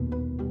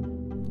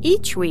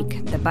Each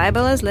week, the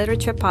Bible as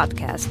Literature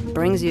podcast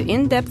brings you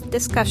in-depth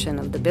discussion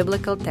of the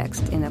biblical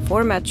text in a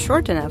format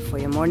short enough for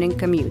your morning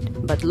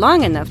commute, but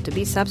long enough to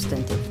be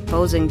substantive,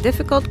 posing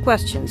difficult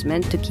questions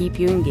meant to keep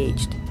you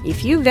engaged.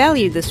 If you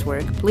value this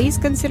work, please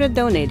consider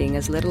donating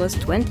as little as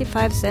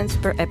 25 cents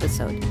per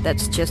episode.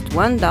 That's just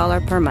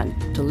 $1 per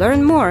month. To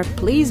learn more,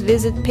 please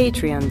visit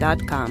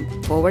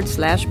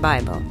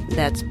patreon.com/Bible.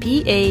 That's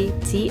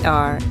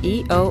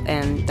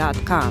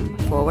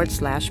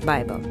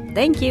patreon.com/Bible.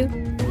 Thank you.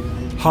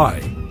 Hi,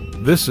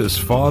 this is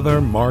Father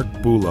Mark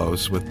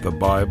Boulos with the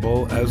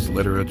Bible as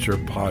Literature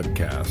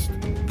podcast.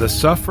 The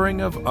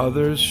suffering of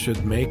others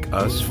should make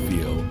us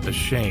feel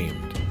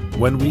ashamed.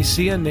 When we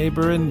see a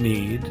neighbor in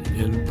need,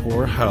 in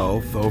poor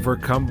health,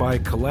 overcome by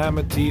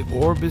calamity,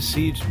 or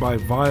besieged by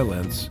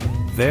violence,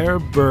 their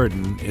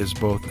burden is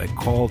both a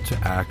call to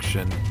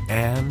action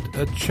and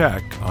a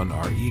check on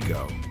our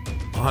ego.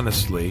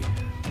 Honestly,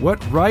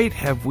 what right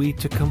have we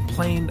to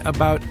complain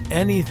about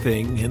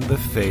anything in the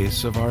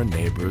face of our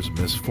neighbor's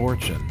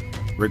misfortune?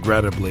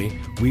 Regrettably,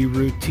 we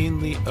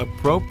routinely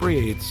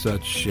appropriate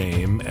such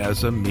shame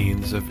as a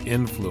means of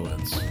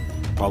influence.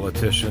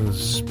 Politicians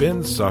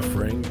spin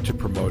suffering to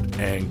promote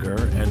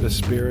anger and a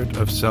spirit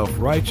of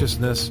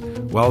self-righteousness,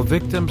 while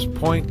victims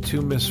point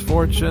to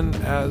misfortune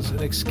as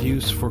an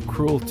excuse for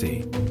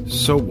cruelty.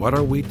 So what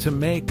are we to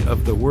make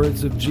of the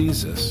words of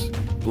Jesus?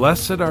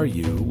 Blessed are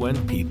you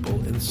when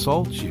people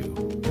insult you.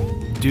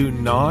 Do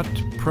not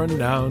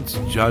pronounce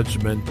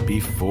judgment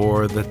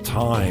before the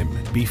time,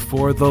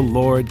 before the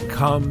Lord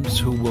comes,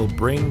 who will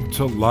bring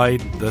to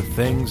light the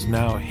things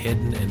now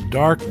hidden in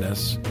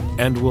darkness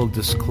and will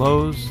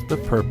disclose the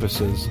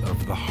purposes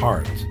of the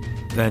heart.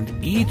 Then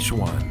each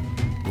one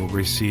will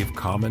receive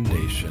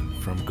commendation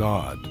from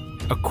God.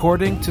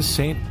 According to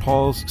St.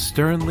 Paul's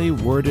sternly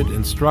worded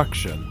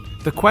instruction,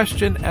 the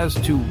question as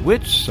to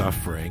which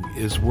suffering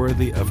is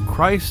worthy of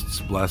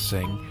Christ's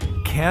blessing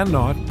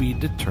cannot be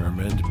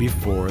determined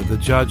before the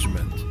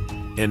judgment.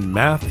 In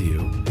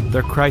Matthew,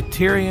 the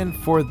criterion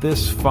for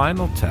this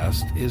final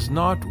test is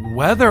not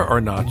whether or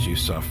not you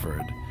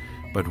suffered,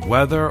 but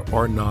whether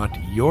or not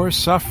your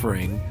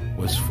suffering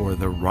was for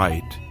the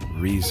right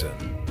reason.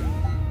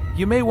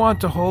 You may want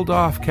to hold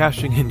off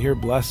cashing in your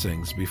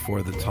blessings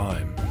before the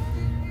time.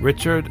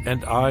 Richard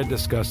and I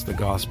discuss the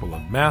Gospel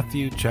of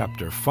Matthew,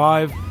 chapter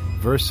 5,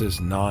 verses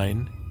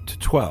 9 to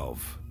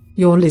 12.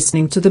 You're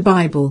listening to the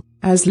Bible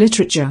as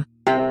Literature.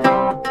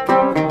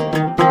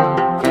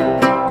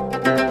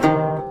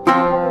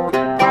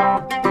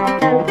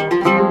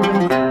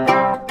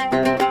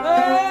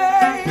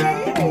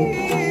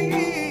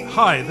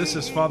 Hi, this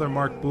is Father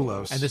Mark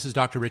Boulos. And this is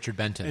Dr. Richard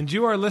Benton. And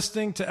you are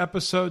listening to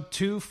episode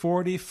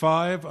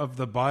 245 of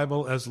the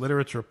Bible as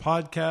Literature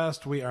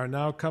podcast. We are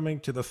now coming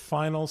to the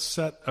final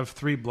set of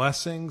 3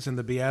 blessings in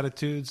the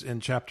Beatitudes in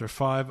chapter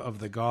 5 of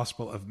the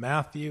Gospel of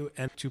Matthew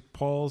and to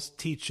Paul's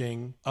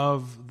teaching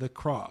of the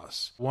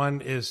cross.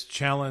 One is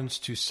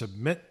challenged to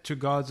submit to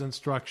God's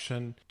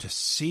instruction, to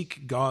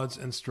seek God's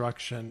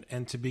instruction,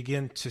 and to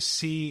begin to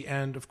see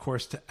and, of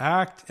course, to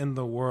act in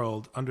the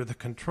world under the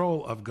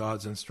control of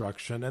God's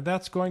instruction. And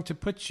that's going to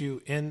put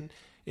you in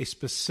a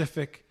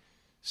specific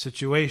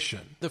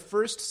situation. The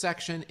first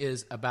section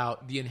is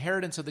about the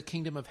inheritance of the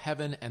kingdom of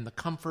heaven and the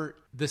comfort.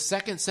 The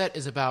second set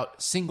is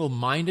about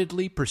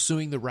single-mindedly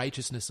pursuing the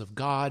righteousness of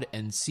God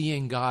and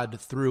seeing God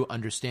through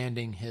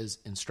understanding his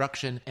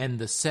instruction. And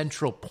the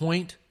central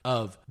point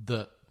of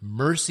the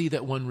mercy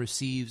that one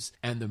receives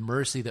and the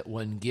mercy that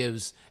one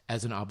gives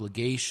as an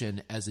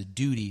obligation, as a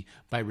duty,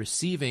 by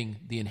receiving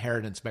the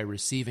inheritance, by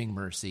receiving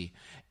mercy.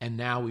 And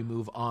now we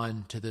move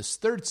on to this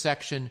third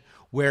section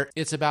where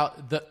it's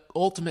about the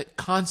ultimate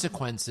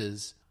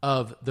consequences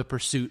of the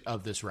pursuit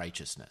of this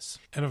righteousness.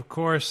 And of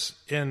course,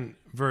 in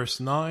verse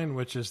 9,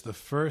 which is the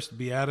first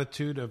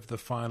beatitude of the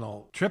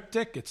final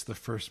triptych, it's the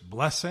first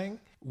blessing,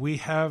 we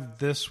have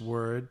this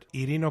word,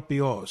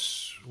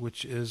 irinopios,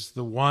 which is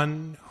the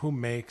one who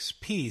makes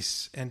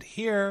peace. And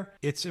here,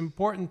 it's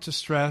important to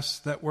stress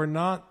that we're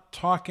not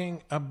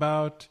talking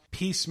about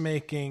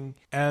peacemaking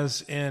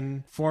as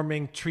in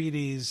forming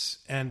treaties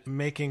and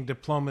making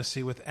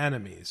diplomacy with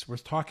enemies. We're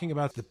talking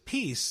about the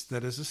peace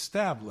that is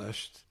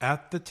established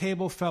at the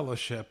table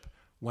fellowship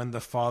when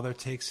the Father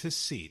takes his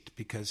seat,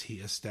 because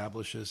he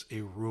establishes a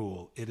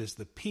rule. It is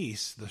the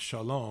peace, the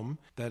shalom,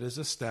 that is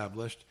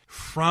established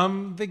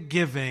from the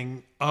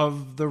giving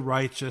of the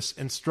righteous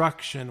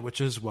instruction, which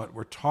is what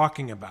we're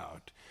talking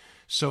about.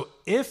 So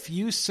if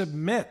you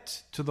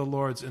submit to the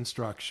Lord's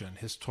instruction,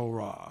 his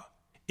Torah,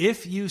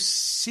 if you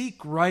seek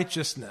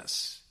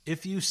righteousness,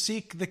 if you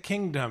seek the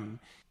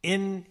kingdom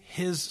in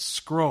his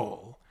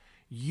scroll,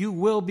 you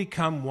will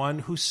become one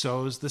who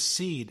sows the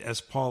seed,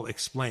 as Paul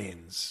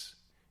explains.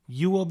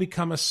 You will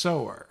become a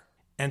sower.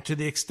 And to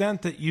the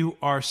extent that you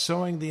are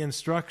sowing the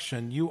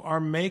instruction, you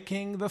are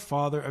making the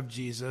Father of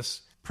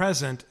Jesus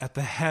present at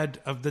the head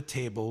of the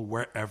table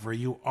wherever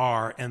you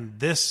are. And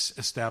this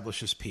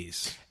establishes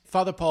peace.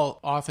 Father Paul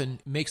often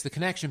makes the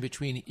connection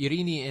between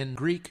Irini in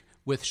Greek,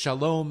 with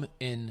shalom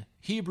in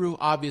Hebrew.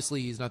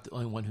 Obviously, he's not the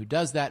only one who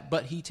does that,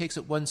 but he takes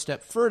it one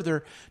step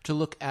further to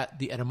look at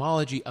the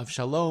etymology of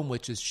shalom,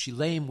 which is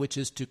shilem, which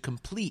is to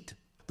complete.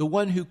 The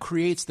one who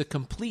creates the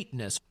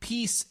completeness.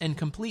 Peace and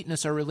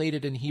completeness are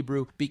related in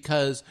Hebrew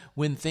because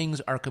when things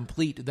are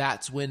complete,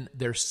 that's when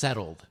they're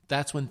settled.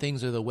 That's when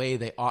things are the way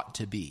they ought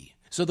to be.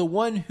 So the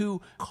one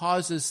who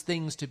causes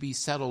things to be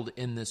settled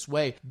in this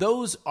way,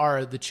 those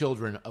are the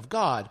children of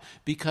God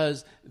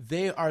because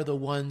they are the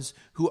ones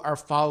who are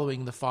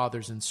following the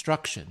Father's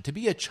instruction. To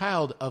be a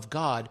child of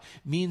God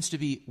means to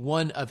be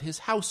one of his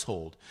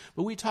household.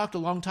 But we talked a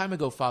long time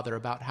ago, Father,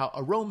 about how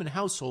a Roman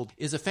household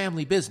is a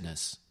family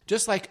business.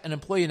 Just like an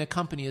employee in a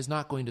company is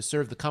not going to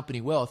serve the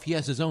company well if he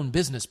has his own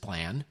business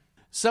plan,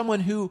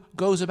 someone who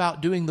goes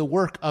about doing the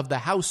work of the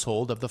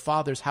household, of the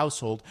Father's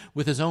household,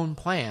 with his own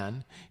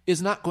plan, is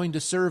not going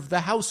to serve the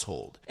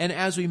household. And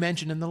as we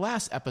mentioned in the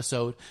last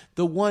episode,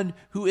 the one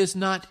who is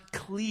not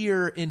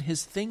clear in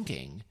his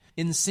thinking,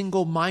 in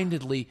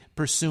single-mindedly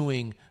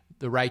pursuing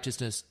the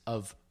righteousness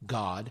of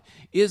God,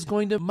 is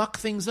going to muck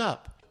things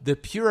up. The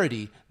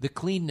purity, the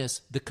cleanness,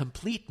 the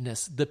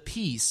completeness, the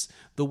peace,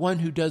 the one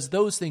who does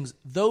those things,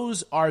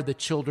 those are the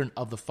children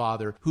of the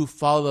Father who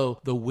follow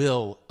the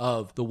will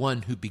of the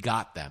one who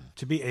begot them.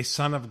 To be a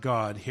son of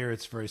God, here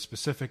it's very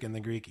specific in the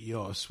Greek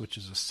ios, which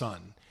is a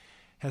son,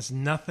 has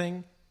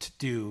nothing to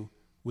do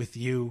with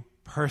you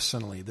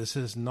personally. This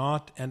is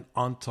not an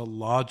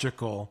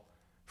ontological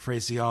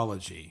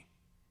phraseology.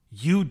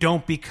 You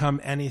don't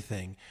become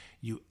anything.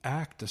 You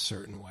act a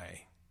certain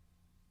way.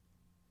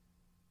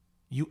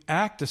 You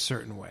act a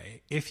certain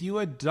way. If you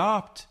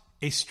adopt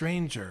a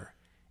stranger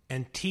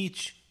and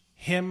teach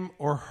him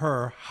or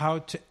her how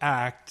to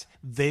act,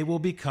 they will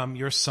become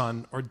your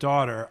son or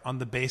daughter on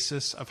the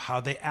basis of how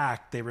they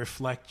act. They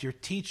reflect your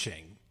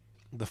teaching.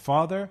 The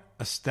Father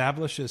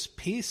establishes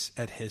peace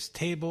at his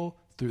table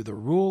through the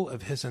rule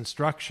of his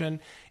instruction,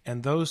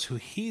 and those who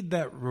heed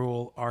that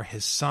rule are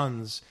his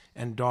sons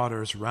and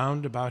daughters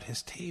round about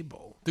his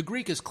table. The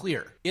Greek is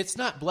clear. It's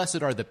not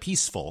blessed are the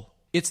peaceful.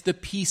 It's the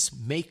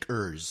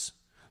peacemakers.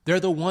 They're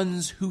the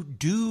ones who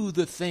do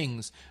the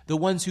things, the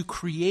ones who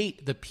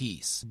create the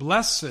peace.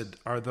 Blessed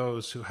are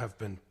those who have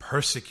been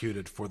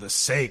persecuted for the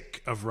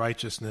sake of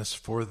righteousness,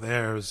 for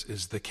theirs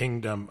is the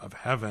kingdom of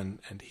heaven.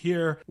 And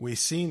here we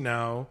see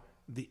now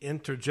the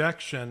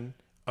interjection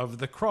of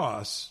the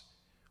cross.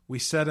 We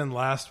said in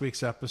last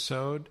week's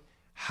episode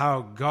how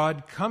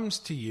God comes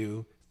to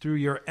you through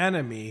your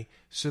enemy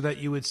so that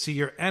you would see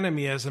your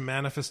enemy as a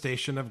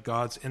manifestation of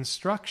God's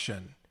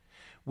instruction,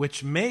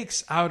 which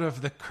makes out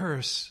of the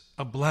curse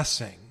a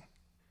blessing.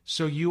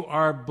 So you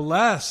are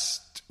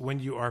blessed when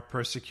you are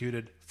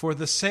persecuted for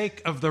the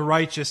sake of the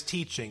righteous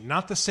teaching,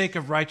 not the sake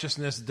of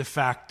righteousness de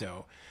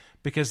facto,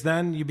 because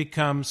then you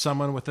become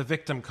someone with a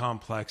victim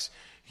complex.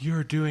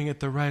 You're doing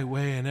it the right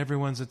way and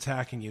everyone's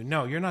attacking you.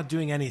 No, you're not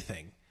doing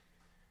anything.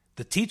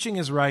 The teaching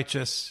is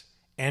righteous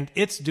and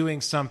it's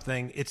doing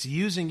something. It's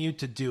using you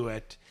to do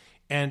it.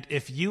 And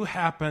if you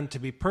happen to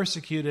be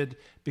persecuted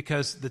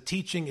because the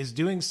teaching is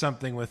doing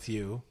something with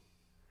you,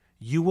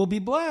 you will be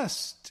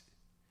blessed,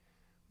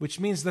 which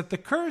means that the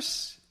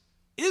curse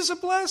is a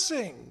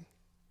blessing.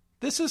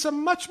 This is a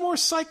much more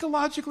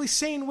psychologically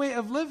sane way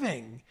of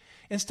living.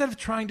 Instead of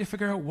trying to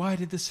figure out, why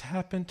did this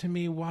happen to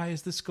me? Why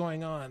is this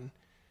going on?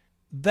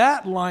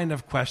 That line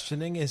of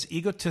questioning is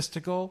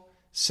egotistical,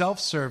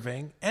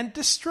 self-serving, and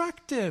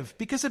destructive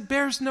because it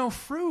bears no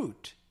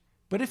fruit.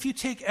 But if you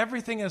take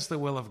everything as the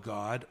will of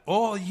God,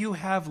 all you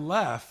have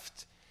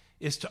left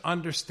is to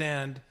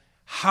understand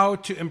how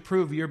to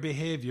improve your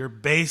behavior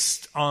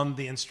based on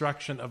the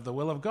instruction of the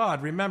will of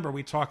God. Remember,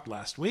 we talked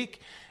last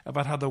week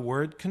about how the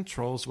Word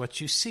controls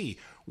what you see.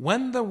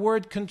 When the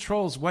Word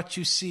controls what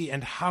you see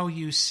and how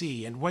you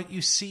see and what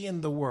you see in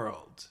the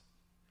world,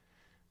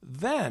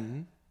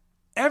 then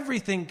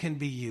everything can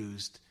be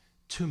used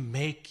to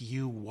make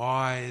you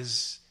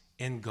wise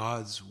in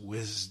God's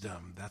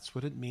wisdom. That's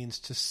what it means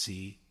to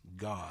see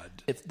God.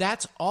 If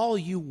that's all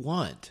you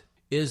want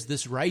is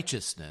this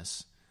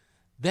righteousness,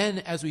 then,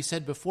 as we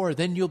said before,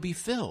 then you'll be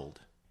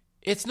filled.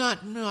 It's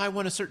not, no, I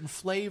want a certain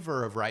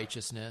flavor of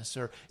righteousness,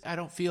 or I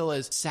don't feel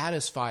as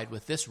satisfied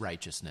with this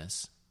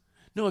righteousness.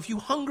 No, if you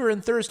hunger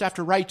and thirst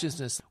after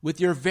righteousness with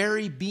your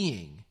very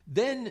being,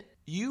 then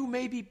you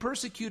may be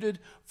persecuted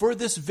for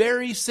this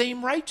very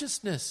same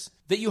righteousness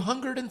that you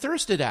hungered and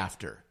thirsted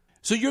after.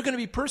 So you're going to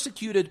be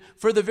persecuted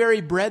for the very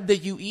bread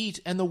that you eat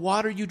and the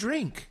water you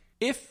drink.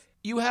 If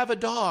you have a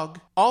dog,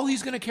 all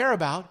he's going to care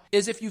about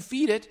is if you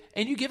feed it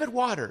and you give it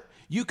water.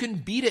 You can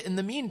beat it in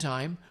the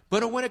meantime,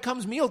 but when it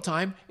comes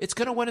mealtime, it's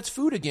going to want its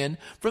food again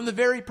from the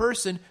very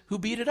person who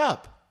beat it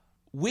up.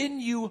 When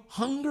you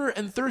hunger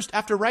and thirst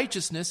after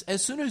righteousness,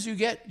 as soon as you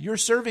get your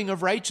serving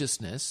of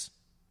righteousness,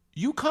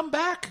 you come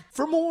back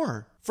for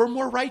more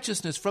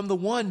righteousness from the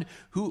one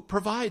who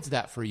provides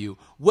that for you,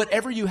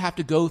 whatever you have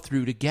to go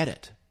through to get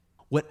it.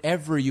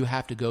 Whatever you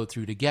have to go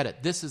through to get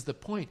it. This is the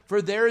point.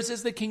 For theirs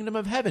is the kingdom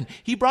of heaven.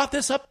 He brought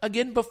this up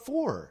again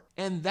before,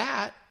 and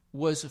that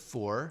was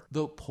for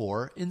the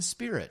poor in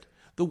spirit,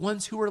 the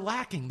ones who are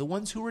lacking, the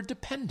ones who are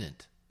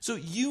dependent. So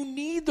you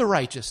need the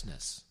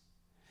righteousness.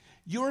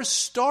 You're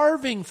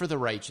starving for the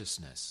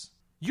righteousness.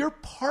 You're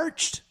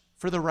parched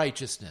for the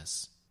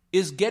righteousness.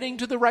 Is getting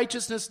to the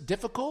righteousness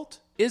difficult?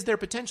 Is there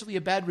potentially a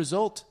bad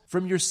result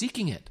from your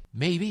seeking it?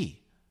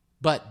 Maybe.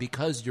 But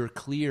because you're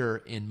clear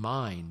in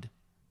mind,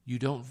 you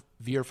don't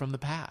veer from the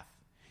path.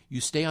 You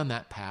stay on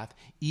that path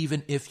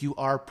even if you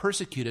are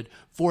persecuted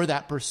for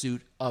that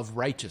pursuit of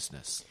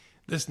righteousness.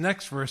 This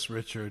next verse,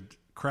 Richard,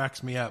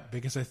 cracks me up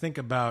because I think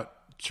about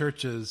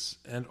churches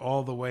and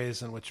all the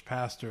ways in which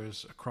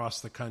pastors across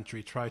the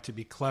country try to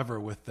be clever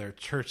with their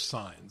church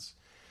signs.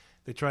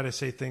 They try to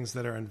say things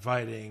that are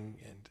inviting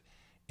and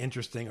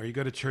interesting, or you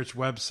go to church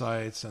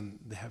websites and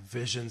they have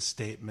vision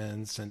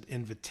statements and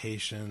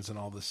invitations and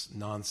all this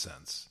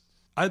nonsense.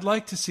 I'd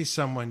like to see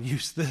someone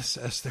use this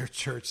as their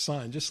church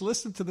sign. Just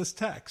listen to this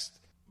text.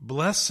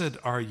 Blessed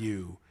are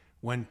you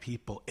when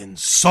people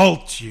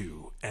insult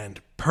you and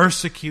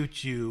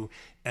persecute you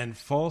and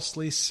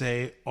falsely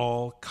say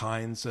all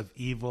kinds of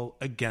evil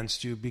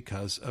against you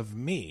because of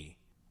me.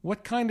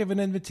 What kind of an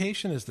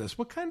invitation is this?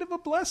 What kind of a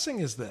blessing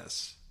is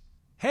this?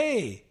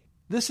 Hey,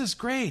 this is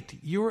great.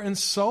 You were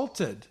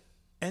insulted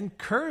and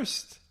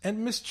cursed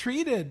and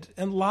mistreated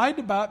and lied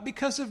about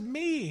because of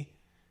me.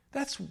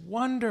 That's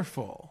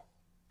wonderful.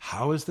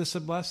 How is this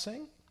a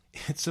blessing?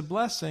 It's a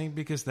blessing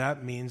because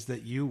that means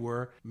that you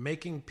were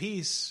making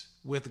peace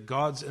with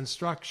God's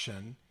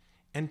instruction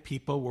and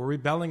people were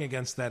rebelling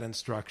against that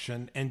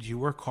instruction and you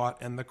were caught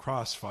in the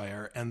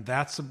crossfire. And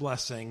that's a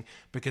blessing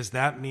because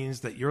that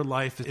means that your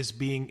life is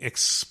being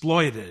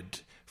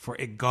exploited for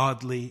a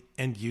godly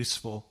and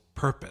useful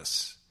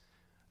purpose.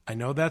 I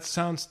know that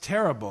sounds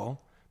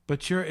terrible,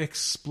 but you're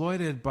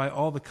exploited by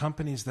all the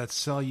companies that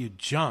sell you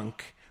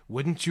junk.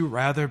 Wouldn't you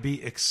rather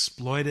be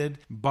exploited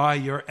by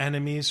your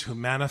enemies who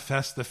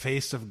manifest the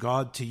face of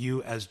God to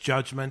you as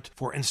judgment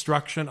for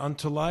instruction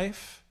unto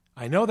life?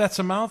 I know that's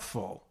a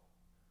mouthful,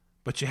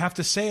 but you have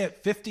to say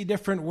it 50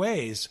 different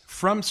ways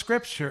from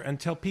Scripture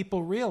until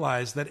people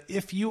realize that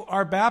if you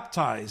are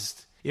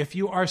baptized, if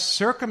you are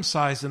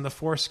circumcised in the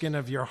foreskin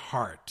of your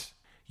heart,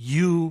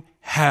 you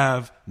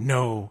have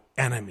no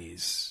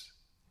enemies,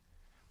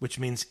 which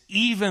means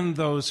even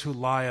those who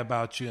lie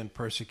about you and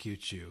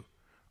persecute you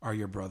are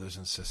your brothers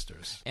and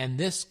sisters. And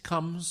this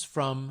comes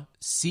from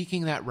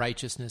seeking that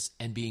righteousness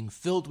and being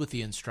filled with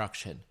the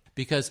instruction.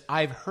 Because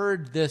I've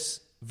heard this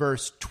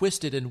verse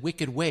twisted in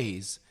wicked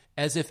ways,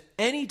 as if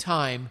any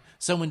time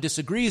someone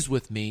disagrees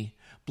with me,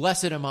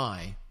 blessed am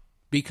I,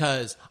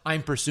 because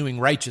I'm pursuing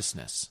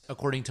righteousness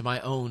according to my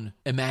own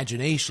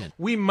imagination.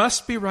 We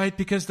must be right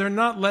because they're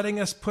not letting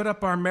us put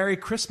up our Merry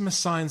Christmas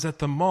signs at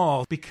the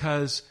mall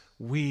because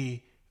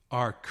we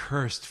are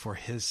cursed for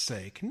his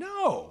sake.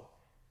 No.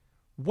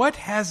 What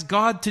has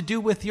God to do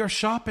with your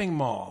shopping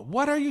mall?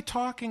 What are you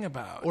talking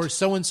about? Or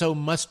so-and-so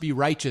must be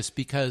righteous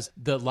because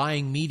the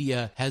lying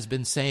media has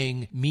been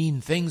saying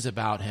mean things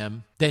about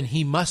him, then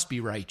he must be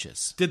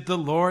righteous. Did the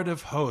Lord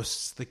of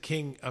hosts, the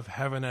King of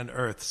heaven and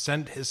earth,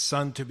 send his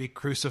Son to be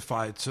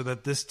crucified so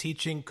that this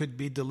teaching could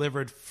be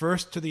delivered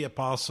first to the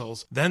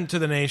apostles, then to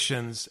the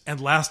nations, and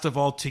last of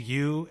all to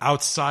you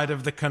outside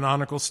of the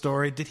canonical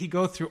story? Did he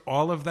go through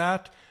all of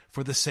that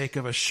for the sake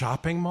of a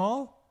shopping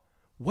mall?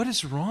 What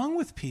is wrong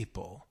with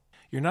people?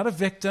 You're not a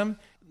victim.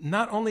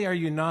 Not only are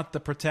you not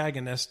the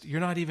protagonist, you're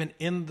not even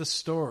in the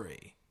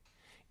story.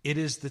 It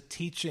is the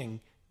teaching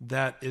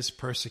that is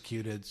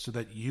persecuted so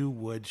that you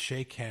would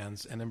shake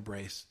hands and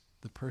embrace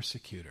the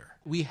persecutor.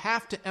 We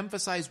have to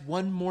emphasize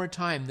one more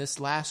time this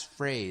last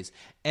phrase,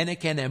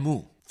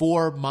 enekenemu,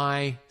 for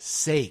my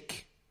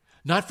sake,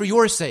 not for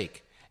your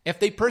sake. If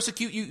they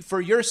persecute you for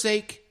your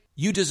sake,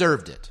 you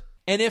deserved it.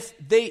 And if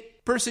they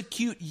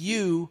persecute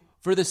you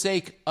for the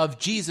sake of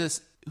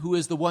Jesus, who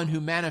is the one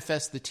who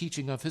manifests the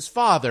teaching of his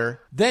Father,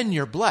 then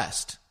you're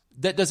blessed.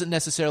 That doesn't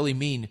necessarily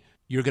mean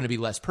you're going to be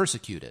less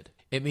persecuted.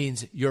 It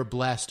means you're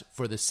blessed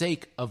for the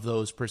sake of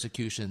those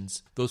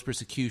persecutions. Those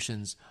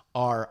persecutions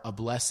are a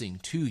blessing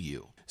to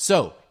you.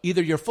 So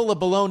either you're full of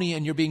baloney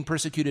and you're being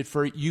persecuted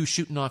for you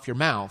shooting off your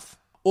mouth,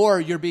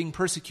 or you're being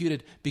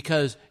persecuted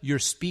because you're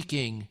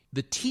speaking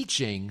the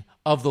teaching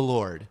of the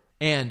Lord.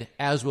 And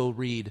as we'll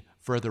read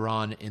further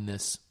on in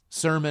this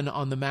Sermon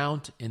on the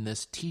Mount, in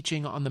this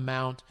teaching on the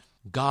Mount,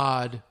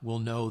 God will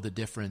know the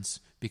difference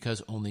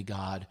because only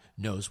God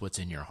knows what's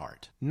in your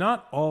heart.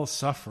 Not all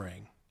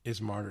suffering is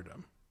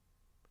martyrdom.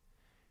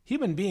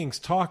 Human beings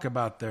talk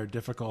about their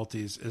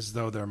difficulties as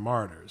though they're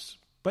martyrs,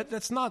 but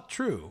that's not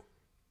true.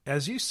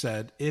 As you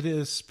said, it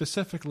is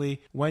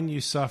specifically when you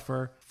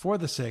suffer for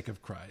the sake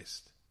of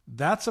Christ.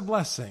 That's a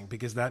blessing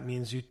because that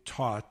means you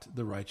taught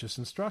the righteous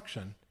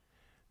instruction.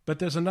 But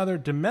there's another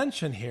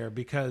dimension here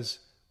because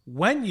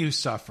when you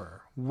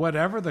suffer,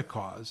 whatever the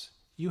cause,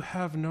 you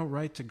have no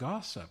right to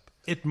gossip.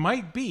 It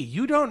might be.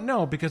 You don't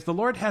know because the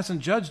Lord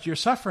hasn't judged your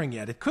suffering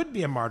yet. It could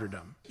be a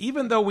martyrdom.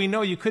 Even though we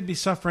know you could be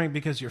suffering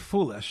because you're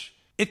foolish,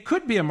 it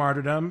could be a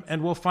martyrdom,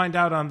 and we'll find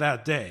out on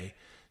that day.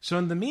 So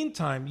in the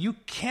meantime, you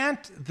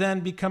can't then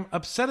become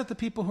upset at the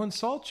people who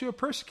insult you or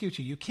persecute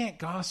you. You can't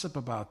gossip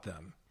about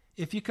them.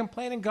 if you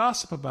complain and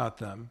gossip about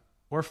them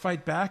or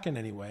fight back in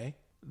any way,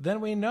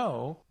 then we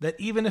know that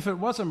even if it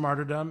was a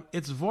martyrdom,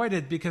 it's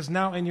voided because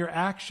now in your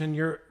action,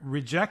 you're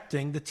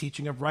rejecting the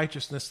teaching of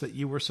righteousness that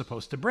you were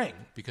supposed to bring.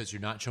 Because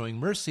you're not showing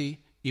mercy,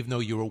 even though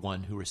you were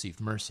one who received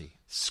mercy.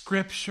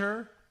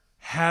 Scripture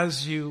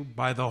has you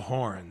by the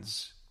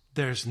horns.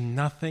 There's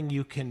nothing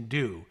you can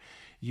do.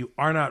 You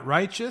are not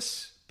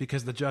righteous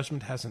because the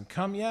judgment hasn't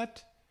come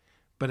yet,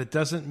 but it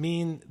doesn't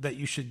mean that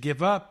you should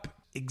give up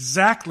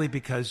exactly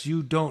because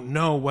you don't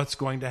know what's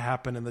going to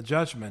happen in the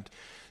judgment.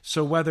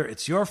 So whether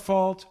it's your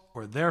fault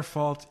or their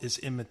fault is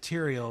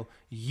immaterial.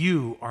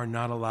 You are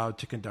not allowed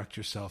to conduct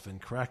yourself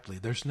incorrectly.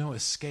 There's no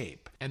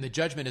escape. And the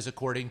judgment is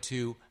according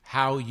to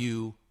how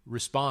you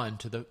respond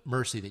to the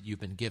mercy that you've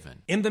been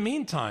given. In the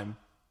meantime,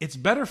 it's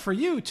better for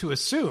you to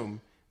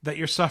assume that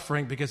you're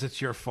suffering because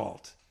it's your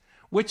fault,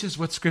 which is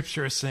what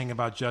Scripture is saying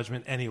about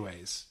judgment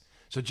anyways.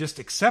 So just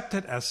accept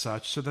it as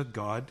such so that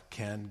God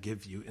can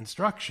give you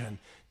instruction.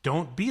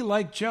 Don't be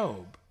like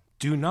Job.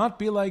 Do not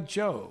be like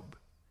Job.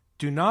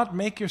 Do not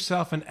make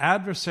yourself an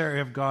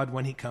adversary of God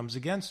when he comes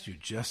against you.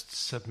 Just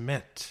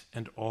submit,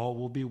 and all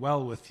will be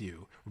well with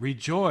you.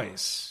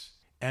 Rejoice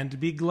and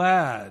be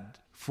glad,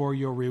 for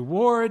your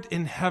reward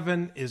in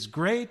heaven is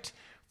great,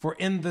 for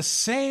in the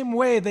same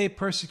way they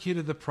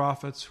persecuted the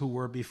prophets who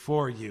were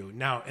before you.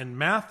 Now, in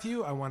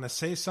Matthew, I want to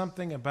say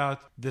something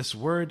about this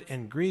word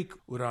in Greek,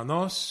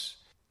 uranos.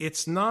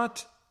 It's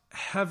not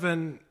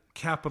heaven,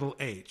 capital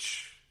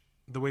H,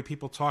 the way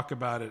people talk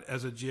about it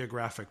as a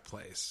geographic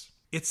place.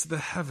 It's the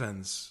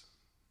heavens.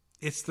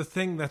 It's the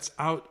thing that's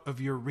out of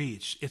your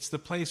reach. It's the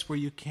place where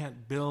you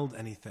can't build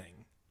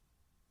anything.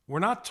 We're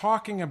not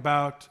talking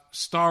about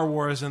Star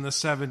Wars in the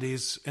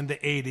 70s and the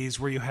 80s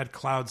where you had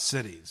cloud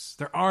cities.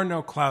 There are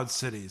no cloud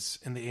cities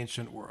in the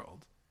ancient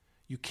world.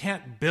 You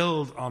can't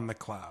build on the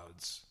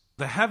clouds.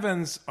 The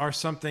heavens are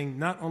something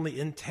not only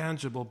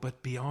intangible,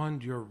 but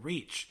beyond your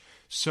reach.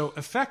 So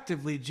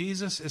effectively,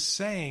 Jesus is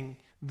saying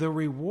the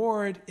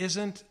reward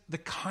isn't the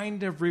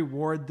kind of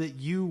reward that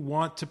you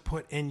want to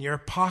put in your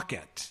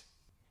pocket.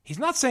 He's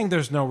not saying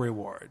there's no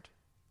reward.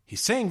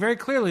 He's saying very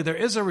clearly there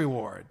is a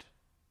reward,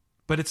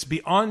 but it's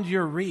beyond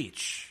your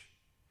reach.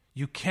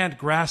 You can't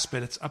grasp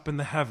it. It's up in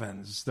the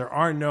heavens. There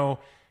are no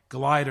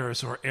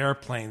gliders or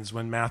airplanes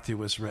when Matthew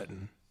was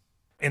written.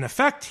 In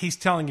effect, he's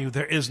telling you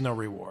there is no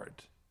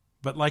reward.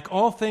 But like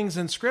all things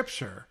in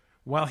Scripture,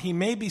 while he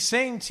may be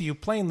saying to you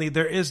plainly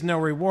there is no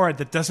reward,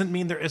 that doesn't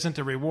mean there isn't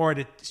a reward.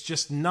 It's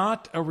just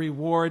not a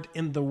reward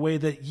in the way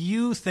that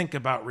you think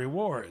about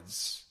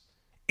rewards.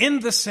 In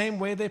the same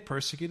way they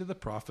persecuted the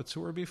prophets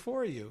who were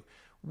before you.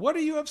 What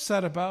are you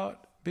upset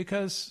about?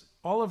 Because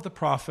all of the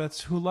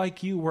prophets who,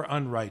 like you, were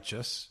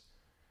unrighteous,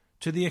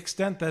 to the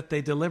extent that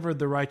they delivered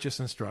the righteous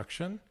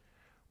instruction,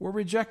 were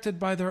rejected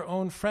by their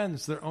own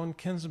friends, their own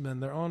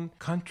kinsmen, their own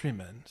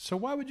countrymen. So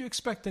why would you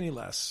expect any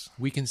less?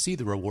 We can see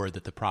the reward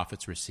that the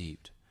prophets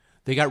received.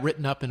 They got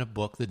written up in a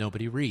book that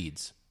nobody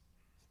reads.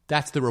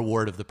 That's the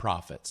reward of the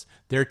prophets.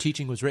 Their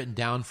teaching was written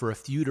down for a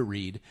few to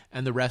read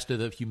and the rest of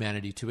the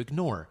humanity to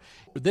ignore.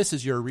 This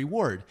is your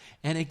reward.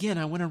 And again,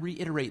 I want to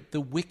reiterate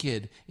the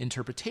wicked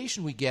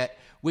interpretation we get,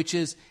 which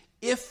is,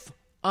 if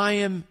I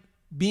am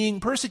being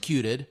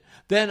persecuted,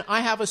 then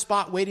I have a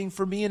spot waiting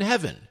for me in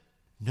heaven.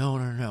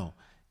 No.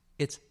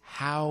 It's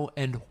how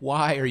and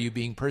why are you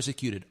being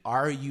persecuted?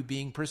 Are you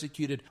being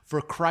persecuted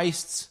for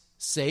Christ's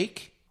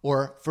sake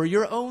or for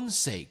your own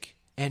sake?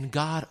 And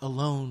God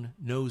alone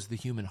knows the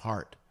human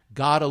heart.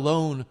 God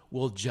alone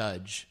will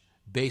judge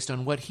based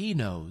on what he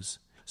knows.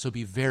 So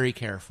be very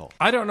careful.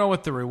 I don't know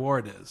what the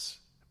reward is,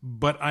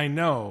 but I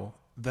know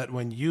that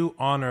when you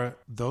honor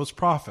those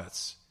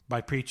prophets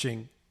by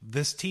preaching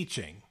this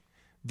teaching,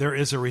 there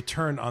is a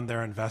return on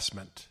their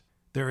investment.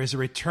 There is a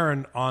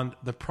return on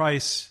the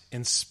price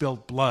in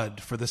spilt blood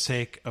for the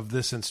sake of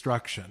this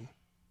instruction.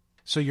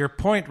 So your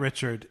point,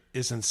 Richard,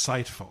 is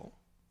insightful.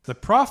 The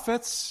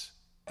prophets,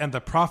 and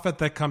the prophet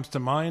that comes to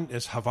mind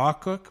is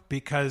Habakkuk,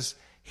 because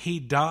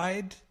he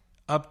died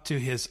up to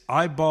his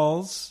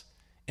eyeballs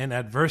in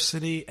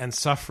adversity and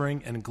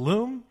suffering and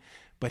gloom,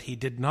 but he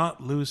did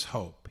not lose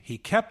hope. He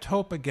kept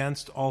hope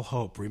against all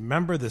hope.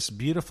 Remember this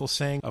beautiful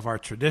saying of our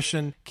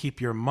tradition,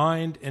 keep your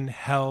mind in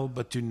hell,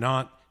 but do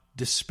not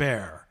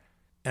despair.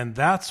 And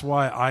that's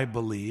why I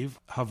believe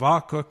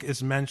Habakkuk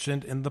is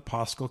mentioned in the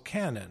Paschal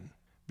Canon,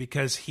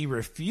 because he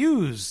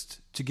refused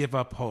to give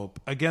up hope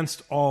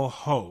against all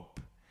hope.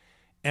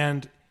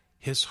 And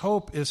his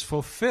hope is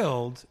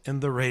fulfilled in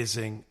the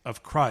raising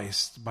of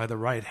Christ by the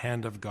right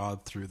hand of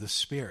God through the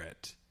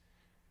Spirit.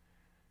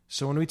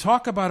 So when we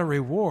talk about a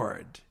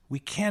reward, we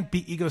can't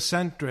be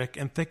egocentric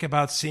and think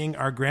about seeing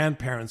our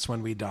grandparents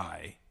when we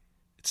die.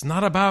 It's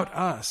not about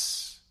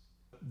us.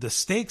 The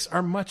stakes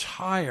are much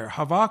higher.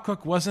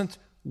 Habakkuk wasn't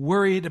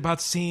worried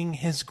about seeing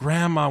his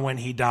grandma when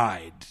he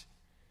died.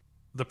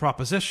 The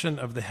proposition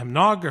of the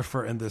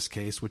hymnographer in this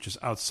case, which is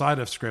outside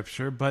of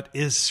Scripture but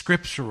is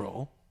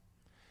scriptural,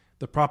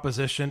 the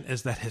proposition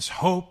is that his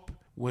hope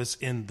was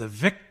in the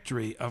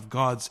victory of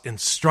God's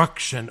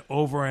instruction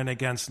over and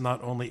against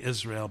not only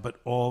Israel, but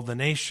all the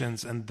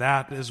nations. And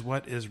that is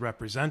what is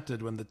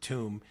represented when the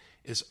tomb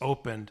is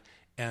opened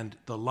and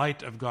the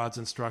light of God's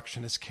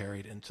instruction is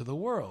carried into the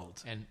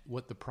world. And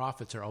what the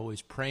prophets are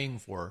always praying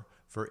for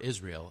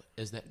Israel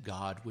is that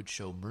God would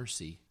show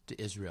mercy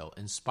to Israel.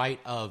 In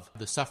spite of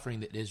the suffering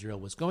that Israel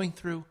was going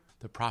through,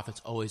 the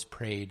prophets always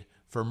prayed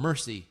for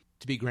mercy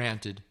to be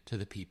granted to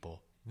the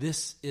people.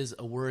 This is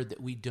a word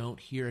that we don't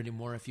hear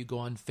anymore. If you go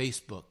on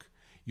Facebook,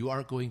 you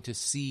aren't going to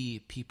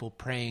see people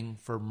praying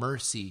for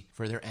mercy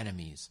for their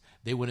enemies.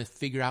 They want to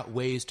figure out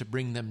ways to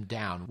bring them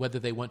down, whether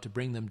they want to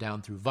bring them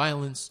down through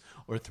violence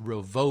or through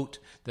a vote.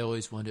 They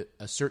always want to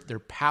assert their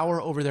power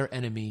over their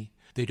enemy.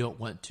 They don't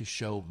want to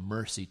show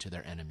mercy to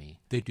their enemy.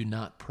 They do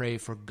not pray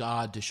for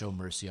God to show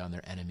mercy on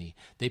their enemy.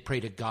 They pray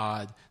to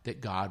God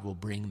that God will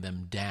bring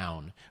them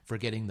down,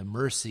 forgetting the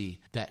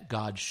mercy that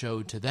God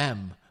showed to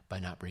them by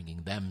not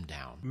bringing them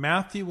down.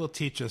 Matthew will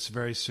teach us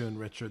very soon,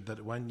 Richard,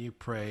 that when you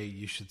pray,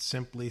 you should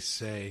simply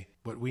say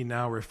what we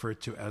now refer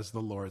to as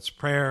the Lord's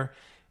Prayer.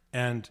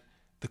 And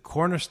the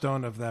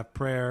cornerstone of that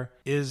prayer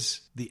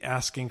is the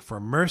asking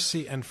for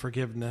mercy and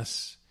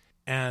forgiveness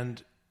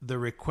and the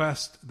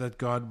request that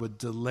God would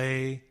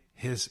delay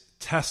his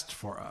test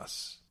for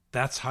us.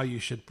 That's how you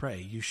should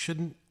pray. You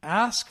shouldn't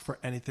ask for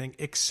anything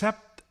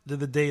except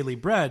the daily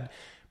bread,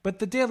 but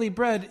the daily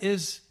bread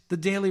is the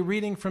daily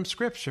reading from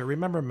Scripture.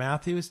 Remember,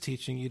 Matthew is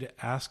teaching you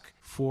to ask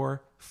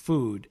for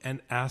food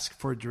and ask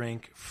for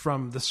drink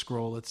from the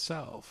scroll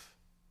itself.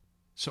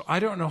 So I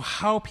don't know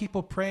how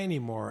people pray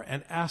anymore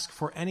and ask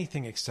for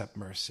anything except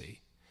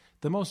mercy.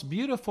 The most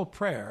beautiful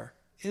prayer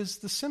is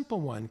the simple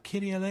one,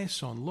 Kyrie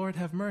eleison, Lord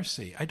have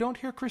mercy. I don't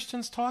hear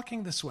Christians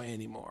talking this way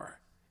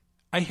anymore.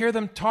 I hear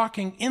them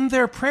talking in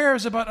their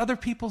prayers about other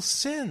people's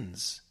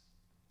sins.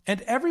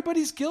 And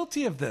everybody's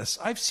guilty of this.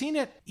 I've seen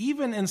it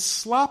even in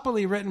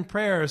sloppily written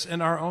prayers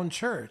in our own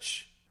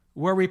church,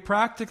 where we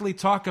practically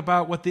talk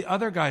about what the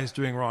other guy is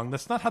doing wrong.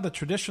 That's not how the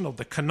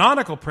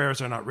canonical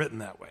prayers are not written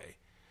that way.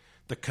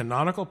 The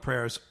canonical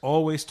prayers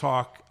always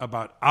talk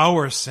about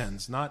our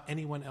sins, not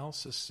anyone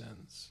else's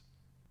sins.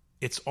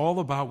 It's all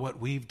about what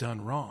we've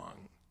done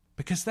wrong,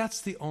 because that's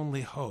the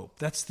only hope.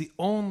 That's the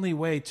only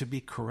way to be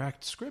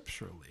correct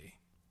scripturally.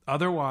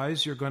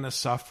 Otherwise, you're going to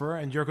suffer,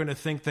 and you're going to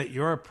think that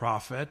you're a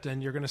prophet,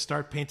 and you're going to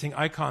start painting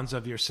icons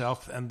of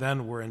yourself, and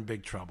then we're in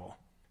big trouble.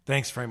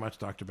 Thanks very much,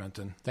 Dr.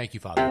 Benton. Thank you,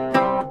 Father.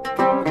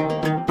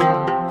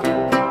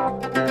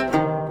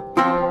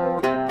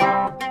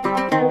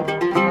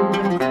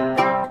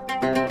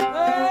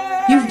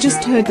 You've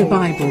just heard the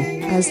Bible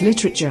as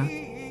Literature.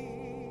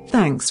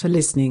 Thanks for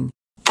listening.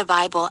 The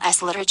Bible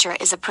as Literature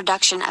is a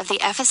production of the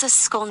Ephesus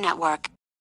School Network.